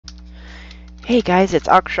Hey guys, it's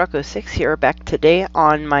Akshrako6 here, back today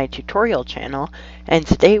on my tutorial channel, and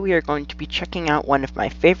today we are going to be checking out one of my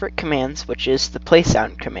favorite commands, which is the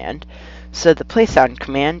playsound command. So the playsound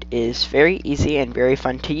command is very easy and very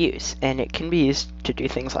fun to use, and it can be used to do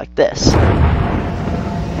things like this.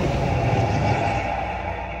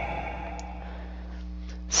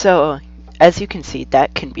 So as you can see,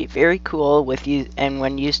 that can be very cool with you and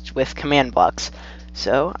when used with command blocks.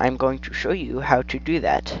 So I'm going to show you how to do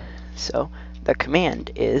that. So the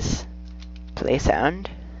command is playsound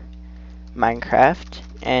Minecraft,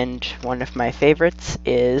 and one of my favorites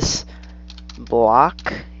is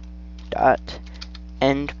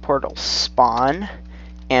block.endPortalSpawn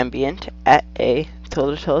ambient at a ...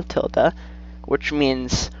 which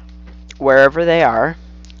means wherever they are,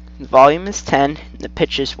 the volume is 10, the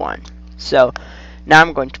pitch is 1. So now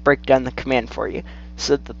I'm going to break down the command for you.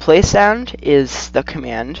 So the playsound is the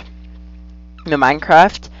command, the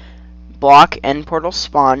Minecraft block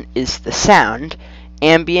endPortalSpawn is the sound,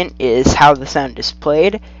 ambient is how the sound is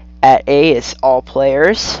played, at A is all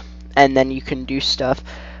players, and then you can do stuff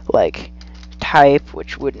like type,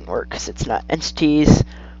 which wouldn't work because it's not entities,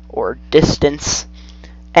 or distance,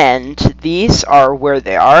 and these are where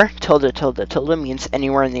they are. Tilde means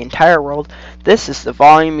anywhere in the entire world. This is the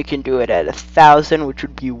volume. You can do it at 1,000, which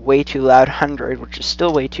would be way too loud, 100, which is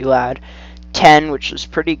still way too loud, 10, which is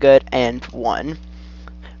pretty good, and 1,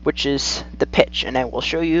 which is the pitch, and I will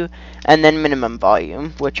show you, and then minimum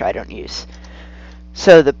volume, which I don't use.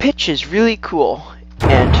 So the pitch is really cool,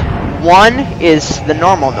 and 1 is the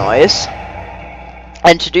normal noise,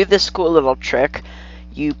 and to do this cool little trick,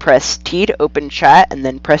 you press T to open chat, and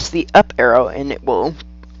then press the up arrow, and it will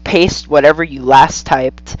paste whatever you last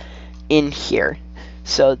typed in here.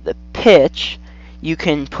 So the pitch, you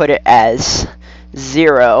can put it as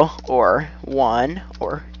 0, or 1,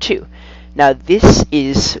 or 2. Now this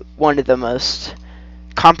is one of the most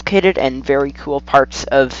complicated and very cool parts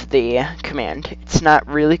of the command. It's not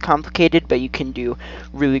really complicated, but you can do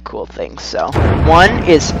really cool things. So 1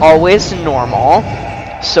 is always normal,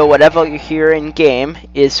 so whatever you hear in game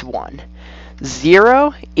is 1.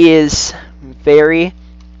 0 is very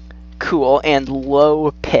cool and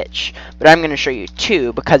low pitch, but I'm going to show you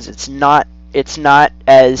 2 because it's not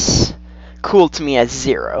as cool to me as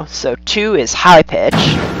 0. So 2 is high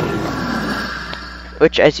pitch,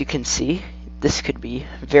 which, as you can see, this could be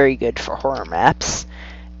very good for horror maps,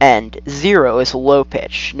 and 0 is low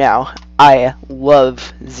pitch. Now, I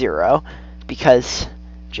love 0 because,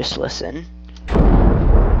 just listen.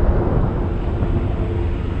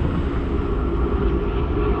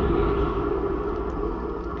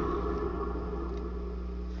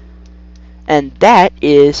 And that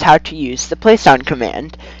is how to use the playsound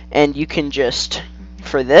command, and you can just,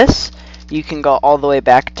 for this, you can go all the way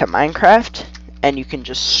back to Minecraft, and you can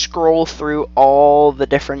just scroll through all the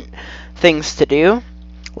different things to do,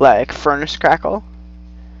 like furnace crackle.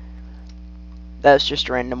 That's just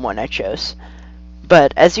a random one I chose.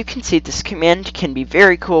 But as you can see, this command can be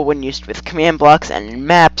very cool when used with command blocks and in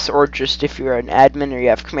maps, or just if you're an admin or you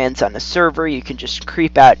have commands on a server, you can just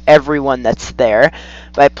creep out everyone that's there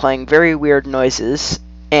by playing very weird noises.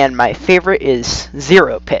 And my favorite is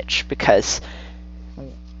 0 pitch, because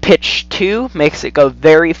pitch 2 makes it go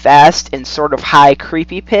very fast in sort of high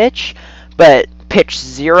creepy pitch, but pitch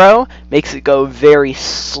 0 makes it go very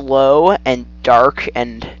slow and dark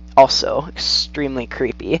and also extremely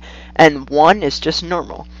creepy, and 1 is just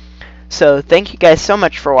normal. So thank you guys so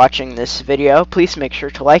much for watching this video. Please make sure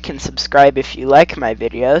to like and subscribe if you like my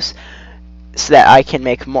videos so that I can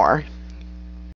make more.